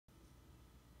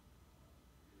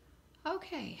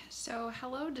Okay, so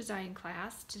hello design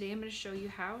class. Today I'm going to show you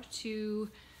how to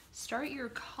start your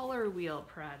color wheel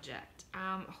project.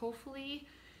 Hopefully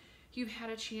you've had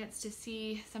a chance to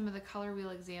see some of the color wheel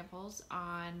examples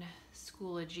on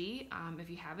Schoology. If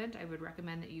you haven't, I would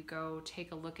recommend that you go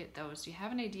take a look at those so you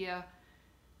have an idea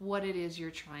what it is you're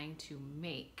trying to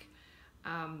make.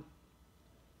 The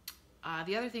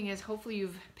other thing is hopefully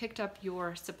you've picked up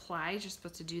your supplies. You're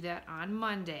supposed to do that on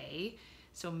Monday.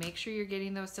 So make sure you're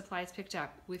getting those supplies picked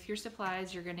up. With your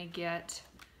supplies, you're gonna get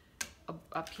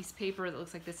a piece of paper that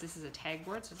looks like this. This is a tag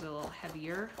board, so it's a little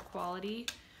heavier quality.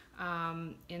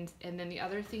 And then the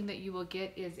other thing that you will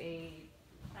get is a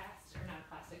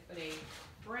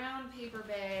brown paper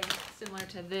bag similar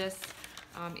to this.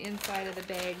 Inside of the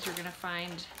bags, you're gonna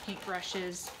find paint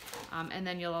brushes, and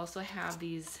then you'll also have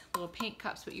these little paint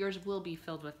cups, but yours will be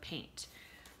filled with paint.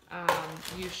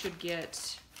 You should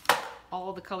get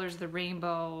all the colors of the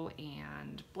rainbow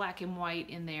and black and white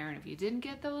in there, and if you didn't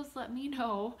get those, let me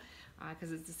know,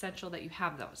 because it's essential that you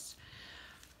have those.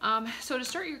 So to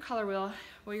start your color wheel,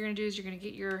 what you're gonna do is you're gonna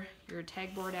get your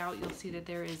tag board out. You'll see that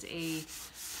there is a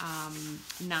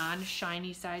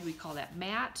non-shiny side, we call that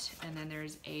matte, and then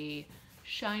there's a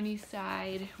shiny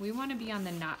side. We want to be on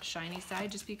the not shiny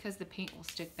side just because the paint will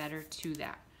stick better to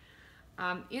that.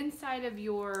 Inside of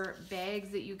your bags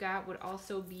that you got would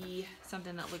also be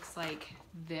something that looks like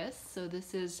this. So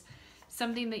this is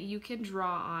something that you can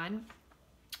draw on.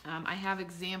 I have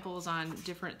examples on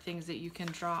different things that you can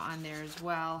draw on there as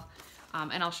well,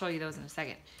 and I'll show you those in a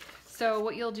second. So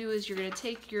what you'll do is you're going to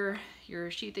take your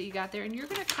sheet that you got there and you're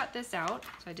going to cut this out.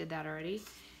 So I did that already.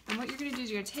 And what you're going to do is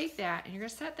you're going to take that and you're going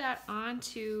to set that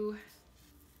onto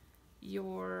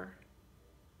your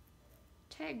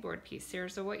tag board piece here.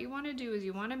 So what you want to do is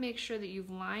you want to make sure that you've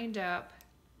lined up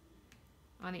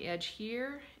on the edge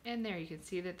here and there. You can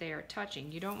see that they are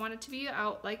touching. You don't want it to be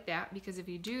out like that, because if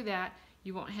you do that,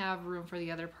 you won't have room for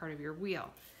the other part of your wheel.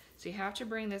 So you have to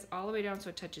bring this all the way down so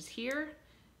it touches here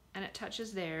and it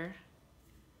touches there.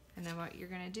 And then what you're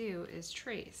going to do is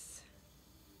trace.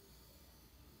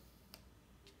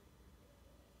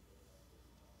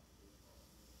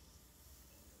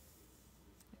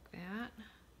 Like that.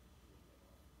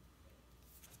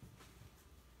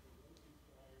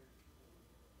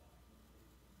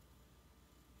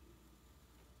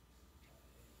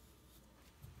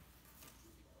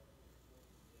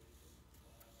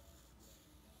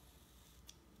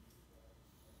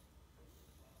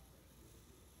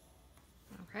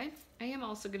 Okay, I am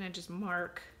also going to just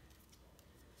mark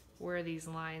where these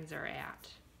lines are at.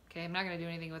 Okay, I'm not going to do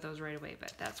anything with those right away,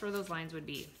 but that's where those lines would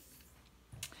be.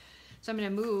 So I'm going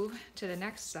to move to the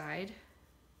next side.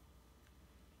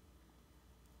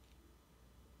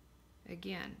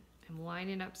 Again, I'm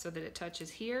lining up so that it touches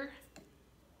here.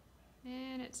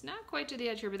 And it's not quite to the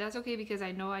edge here, but that's okay because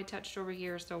I know I touched over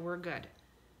here, so we're good.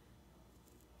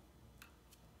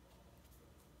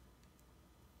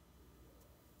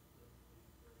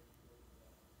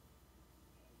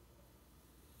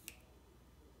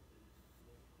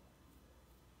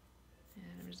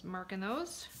 Just marking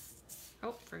those.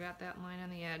 Oh, forgot that line on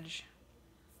the edge.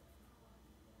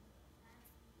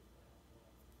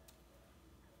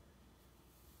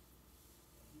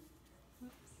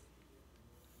 Oops.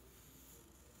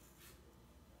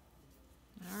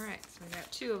 All right, so I got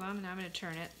two of them. Now I'm going to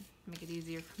turn it, make it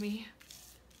easier for me.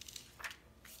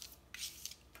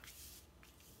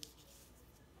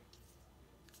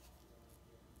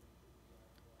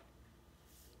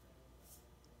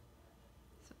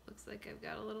 Looks like I've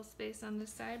got a little space on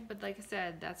this side, but like I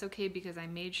said, that's okay because I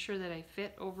made sure that I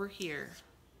fit over here.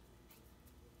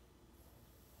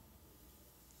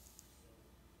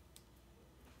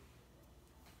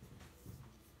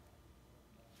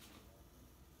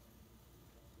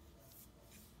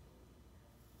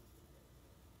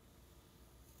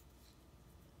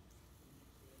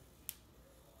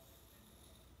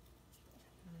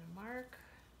 I'm gonna mark.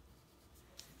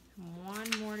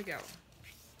 One more to go.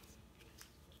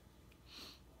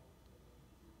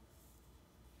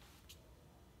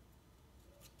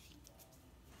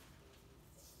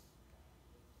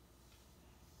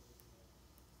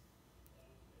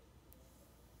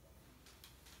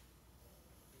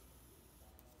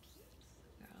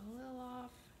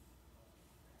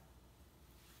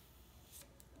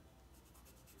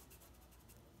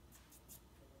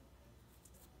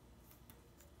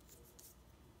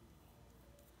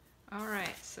 All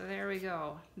right, so there we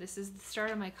go. This is the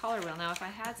start of my color wheel. Now, if I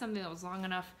had something that was long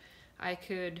enough, I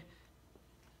could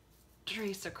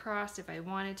trace across if I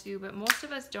wanted to, but most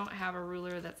of us don't have a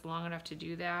ruler that's long enough to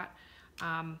do that.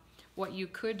 What you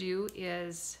could do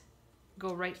is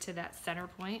go right to that center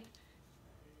point.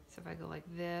 So if I go like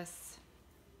this,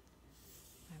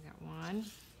 I've got 1,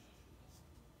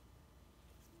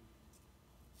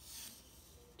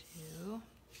 2,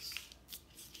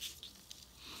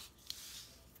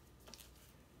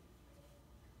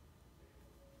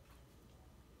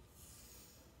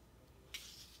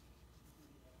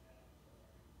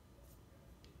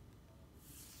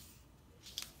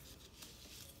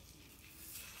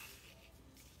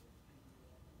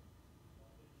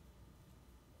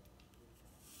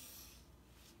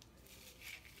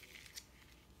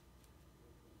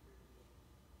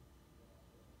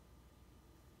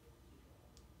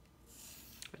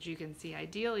 but you can see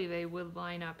ideally they would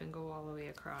line up and go all the way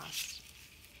across.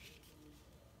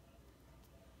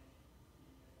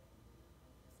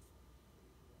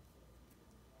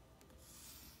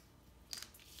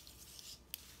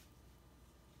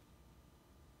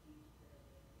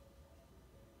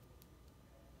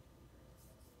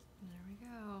 There we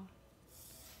go.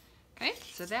 Okay,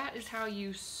 so that is how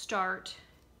you start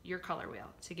your color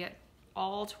wheel, to get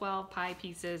all 12 pie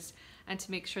pieces and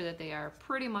to make sure that they are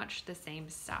pretty much the same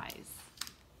size.